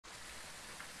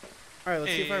Alright,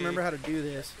 let's see if I remember how to do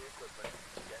this.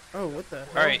 Oh, what the hell?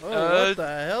 Alright, oh, what the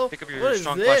hell? Pick up your what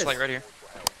strong is this? flashlight right here.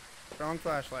 Strong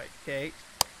flashlight. Okay.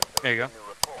 There you go.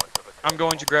 I'm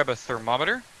going to grab a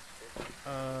thermometer.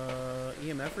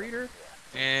 EMF reader?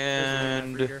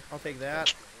 And... EMF reader. I'll take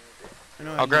that.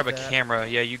 I'll grab a camera.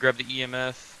 Yeah, you grab the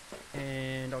EMF.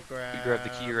 And I'll grab... You grab the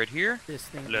key right here. This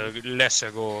thing. Let's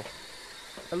go.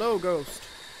 Hello, ghost.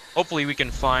 Hopefully we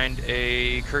can find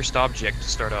a cursed object to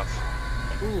start off.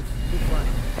 Ooh, good fun.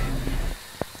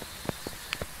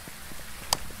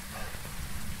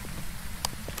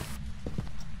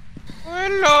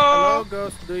 Hello! Hello,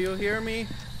 ghost. Do you hear me?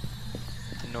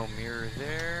 No mirror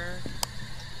there.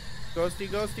 Ghosty,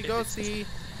 ghosty, ghosty.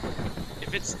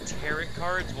 If it's tarot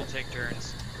cards, we'll take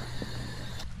turns.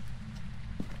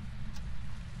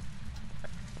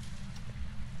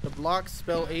 The blocks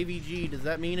spell AVG. Does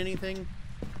that mean anything?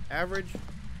 Average?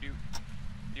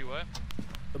 Do what?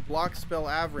 The blocks spell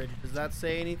average. Does that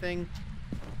say anything?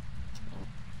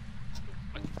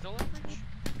 What, still average?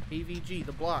 AVG,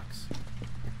 the blocks.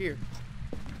 Here.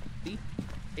 See?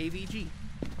 AVG.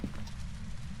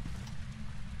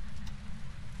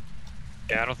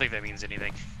 Yeah, I don't think that means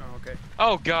anything. Oh, okay.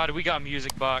 Oh god, we got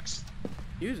music box.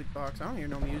 Music box? I don't hear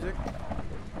no music.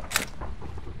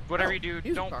 Whatever you do,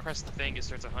 music don't box. press the thing, it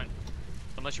starts a hunt.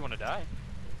 Unless you want to die.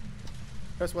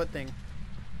 Press what thing?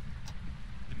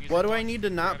 The music What do I box, need to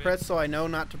not grab press so I know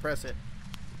not to press it?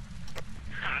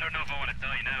 I don't know if I want to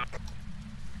tell you now.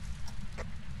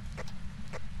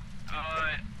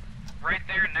 Right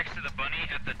there next to the bunny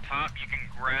at the top, you can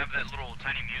grab that little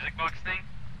tiny music box thing,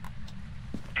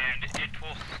 and it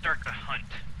will start the hunt.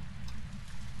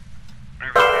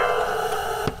 Whatever it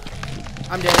is.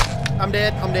 I'm dead. I'm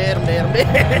dead. I'm dead. I'm dead. I'm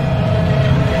dead.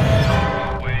 Go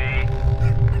away.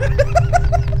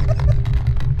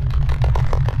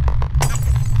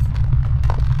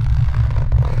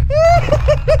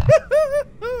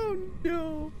 Oh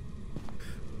no.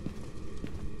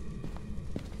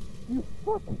 You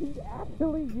fucking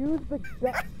actually used the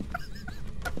gun.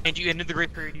 And you ended the grace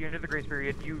period, you ended the grace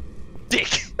period, you dick!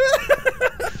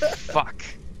 Fuck.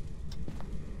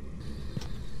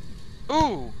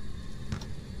 Ooh!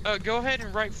 Go ahead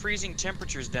and write freezing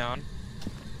temperatures down.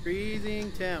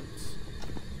 Freezing temps.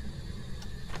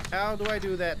 How do I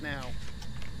do that now?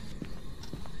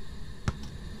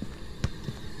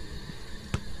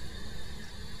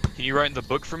 Can you write in the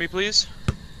book for me, please?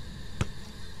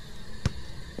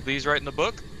 Please write in the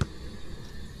book.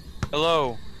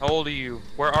 Hello, how old are you?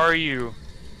 Where are you?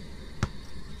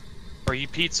 Are you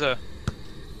pizza?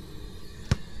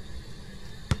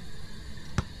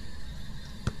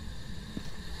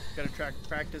 Gotta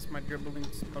practice my dribbling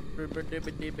skills.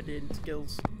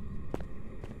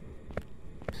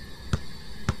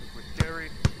 With Gary.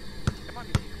 Come on,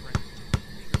 fingerprint.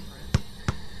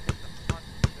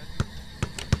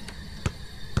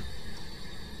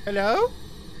 Hello?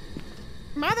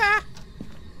 Mother?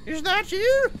 Is that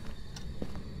you?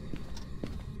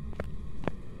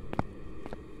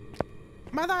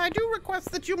 Mother, I do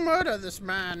request that you murder this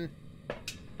man.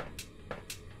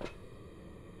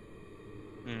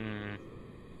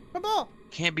 Baba,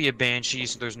 Can't be a banshee,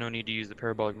 so there's no need to use the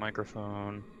parabolic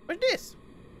microphone. what's this?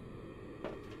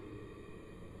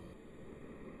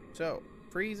 So,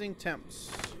 freezing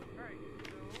temps. Alright,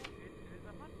 so it is a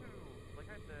hunt move. Like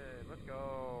I said, let's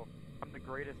go. I'm the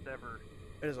greatest ever.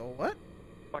 It is a what?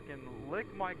 Fucking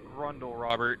lick my grundle,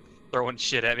 Robert, throwing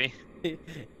shit at me.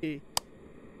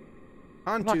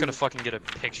 I'm not gonna fucking get a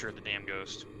picture of the damn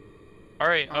ghost.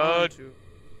 Alright,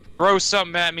 throw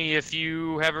something at me if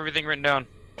you have everything written down.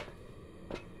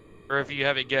 Or if you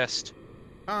have it guessed.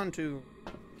 Onto.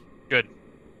 Good.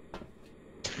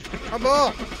 A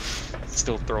ball!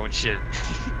 Still throwing shit.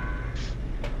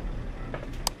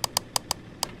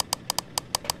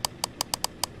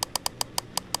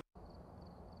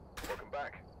 Welcome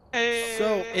back. Hey.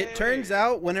 So, it turns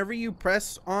out whenever you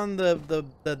press on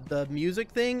the music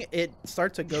thing, it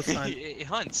starts a ghost hunt. It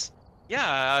hunts. Yeah,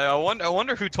 I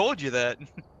wonder who told you that.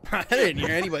 I didn't hear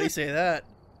anybody say that.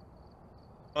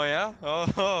 Oh yeah?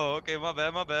 Oh, okay, my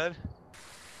bad. Alright,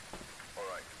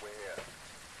 we're here.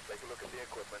 Take a look at the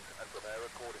equipment and prepare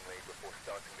accordingly before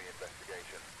starting the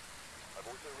investigation. I've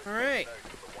also written Alright. notes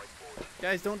on the whiteboard.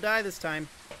 Guys, don't die this time.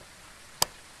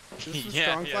 This is a Yeah,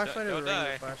 strong yeah, flashlight or don't a regular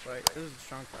die. flashlight? This is a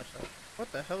strong flashlight. What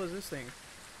the hell is this thing?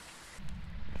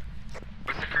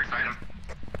 What's the cursed item?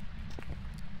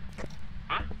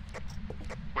 Huh?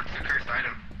 What's the cursed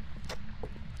item?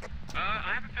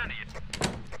 I haven't found it yet.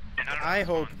 And I don't know I what's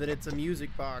hope on. that it's a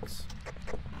music box.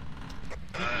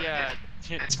 Yeah.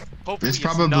 Hopefully It's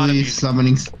not a probably music.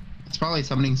 summoning. It's probably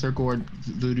summoning circle or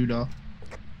voodoo doll.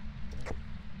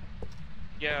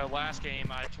 Yeah, last game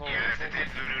I told. Yeah,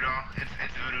 it's voodoo doll. It's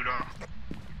voodoo doll.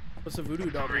 What's a voodoo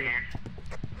doll Over do? here.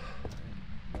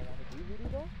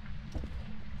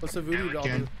 What's a voodoo doll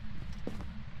do?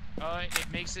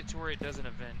 It makes it to where it does an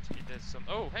event. It does some.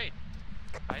 Oh, hey.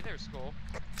 Hi there, Skull.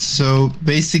 So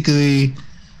basically,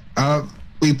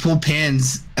 we pull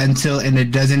pins and it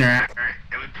does interact.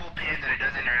 And we pull pins and it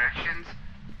does interactions,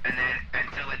 and then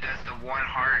until it does the one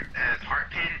heart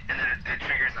pin, and then it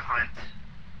triggers a hunt.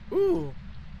 Ooh.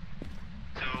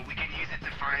 So we can use it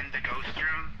to find the ghost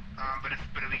room, but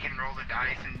we can roll the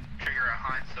dice and trigger a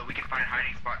hunt. So we can find a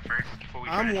hiding spot first before we.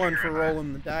 I'm one for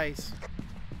rolling the dice.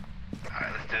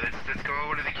 Alright, let's do it. Let's go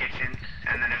over to the kitchen,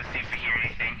 and then let's see if we hear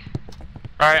anything.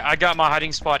 Alright, I got my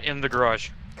hiding spot in the garage.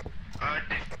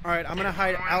 Alright, I'm gonna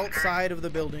hide outside of the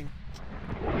building.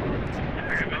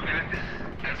 Okay,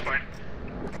 that's fine.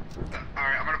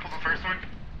 Alright, I'm gonna pull the first one.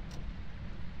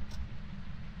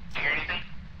 Do you hear anything?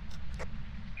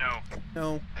 No.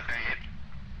 No. Okay,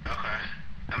 okay.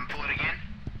 I'm gonna pull it again.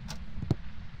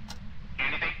 Hear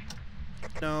anything?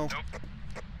 No. Nope.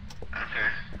 Okay.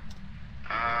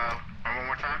 One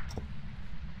more time.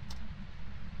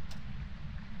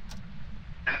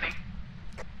 Nothing?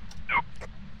 Nope.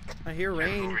 I hear Over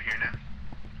rain. here now.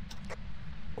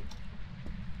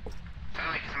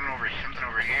 Sounds like something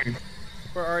over here.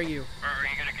 Where are you? Are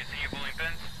you gonna continue pulling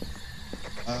pins?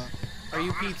 Are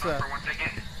you I'm gonna stop pizza? for 1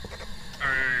 second.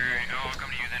 Alright, I'll come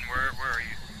to you then. Where are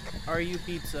you? Are you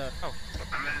pizza? Oh.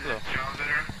 I'm in the Hello. John's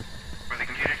room for the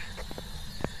computer.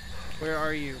 Where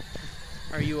are you?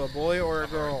 Are you a boy or a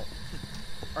girl?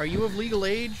 Are you of legal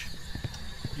age?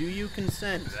 Do you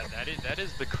consent? That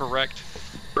is the correct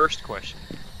first question.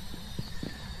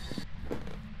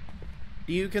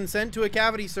 Do you consent to a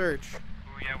cavity search?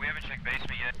 Oh yeah, we haven't checked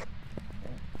basement yet.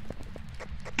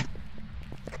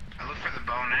 I looked for the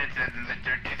bone and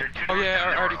they're two Oh doors yeah, down I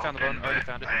there already were found the open, bone. I already but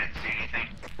found it. I didn't see anything.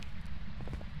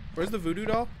 Where's the voodoo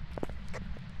doll?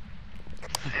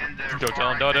 And the Don't tell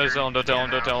far him, don't right tell him, don't there, tell him,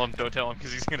 don't yeah. tell him, don't tell him,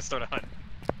 because he's gonna start a hunt.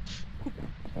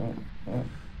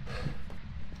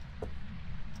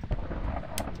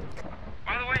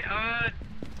 By the way, I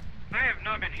have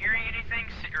not been hearing anything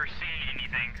or seeing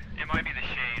anything. It might be the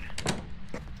shade.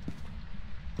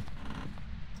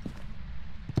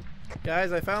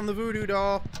 Guys, I found the voodoo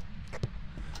doll.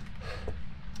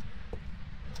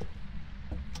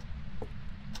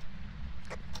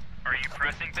 Are you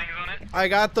pressing things on it? I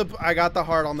got the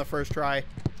heart on the first try.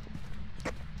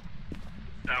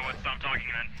 That would stop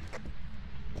talking then.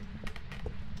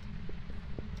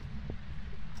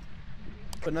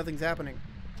 But nothing's happening.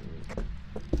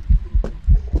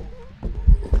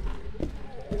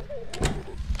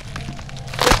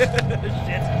 Shit.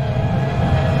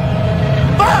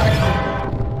 Fuck!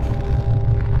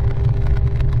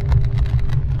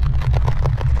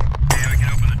 Yeah, we can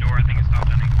open the door. I think it stopped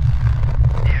ending.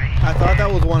 I thought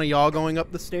that was one of y'all going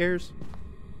up the stairs.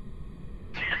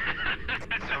 So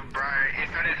Brian, it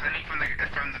started hunting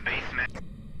from the basement.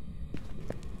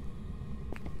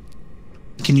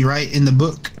 Can you write in the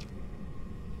book?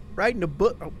 Right in the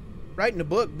book. Oh, right in the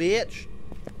book, bitch.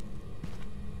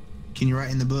 Can you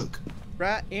write in the book?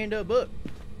 Right in the book.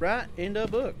 Right in the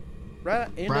book. Right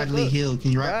in Bradley the book. Hill,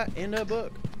 can you write? Right in the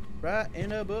book. Right in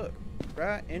the book.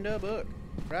 Right in the book.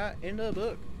 Right in the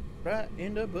book. Right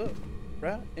in the book.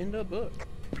 Right in the book.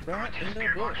 Right in the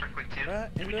book.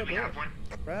 Right in the book.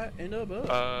 Right in the book.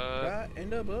 Right in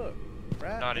the book.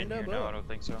 Right Not in in the here, book. no, I don't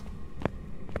think so.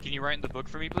 Can you write in the book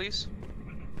for me, please?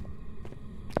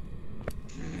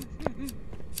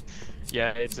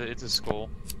 Yeah, it's a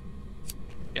skull.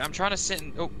 Yeah, I'm trying to sit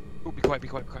in. Oh, be quiet, be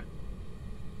quiet, be quiet.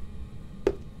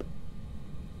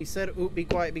 He said, "Oop, be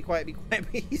quiet, be quiet, be quiet."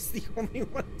 But he's the only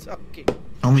one talking.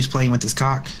 Homie's playing with his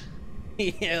cock.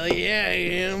 Hell yeah, I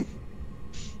am.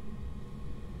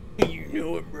 You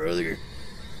know it, brother.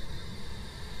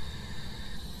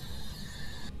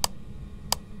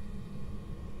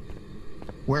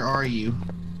 Where are you?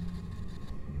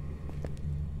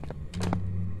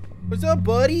 What's up,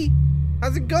 buddy?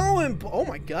 How's it going? Oh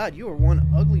my god, you are one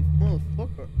ugly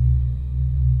motherfucker.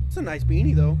 It's a nice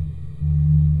beanie, though.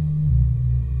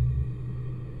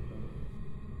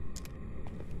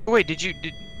 Oh, wait, did you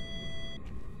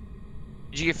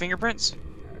get fingerprints?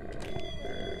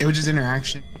 It was just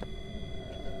interaction.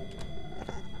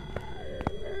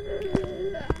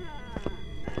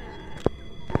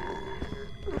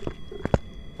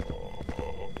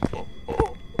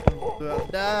 About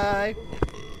to die.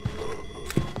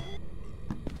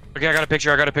 Okay, I got a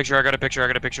picture, I got a picture, I got a picture, I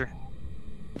got a picture.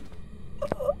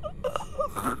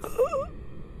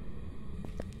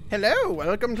 Hello,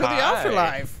 welcome to the Hi.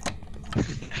 afterlife.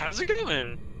 How's it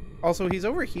going? Also, he's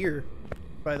over here.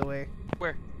 by the way.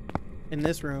 Where? In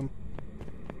this room.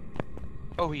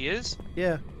 Oh, he is?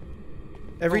 Yeah.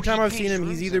 Every Oh, time he I've seen changed him, he's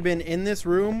rooms either then. been in this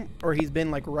room or he's been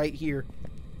like right here.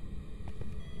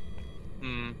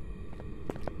 Hmm.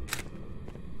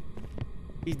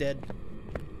 He's dead.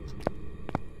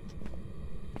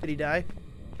 Did he die?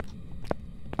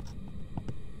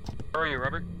 Where are you,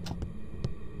 Robert?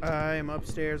 I am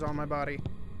upstairs on my body.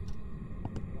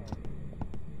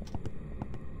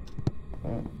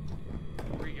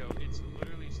 Rigo, it's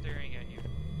literally staring at you.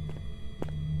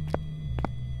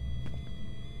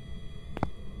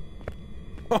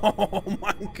 Oh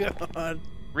my god.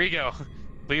 Rigo,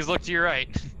 please look to your right.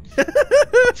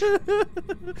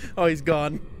 Oh, he's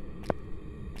gone.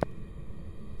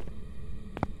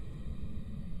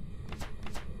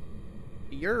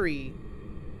 Yuri.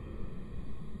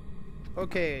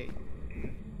 Okay.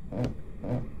 I'm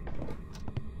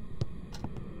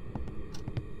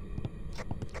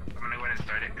gonna go ahead and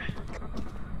start it.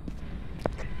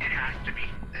 It has to be.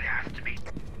 It has to be.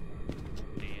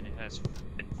 And it has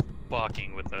been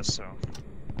fucking with us, so.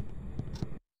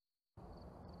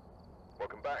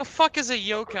 Welcome back. The fuck is a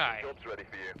yokai? Job's ready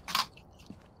for you.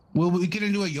 Well, we're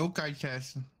gonna do a yokai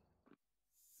test.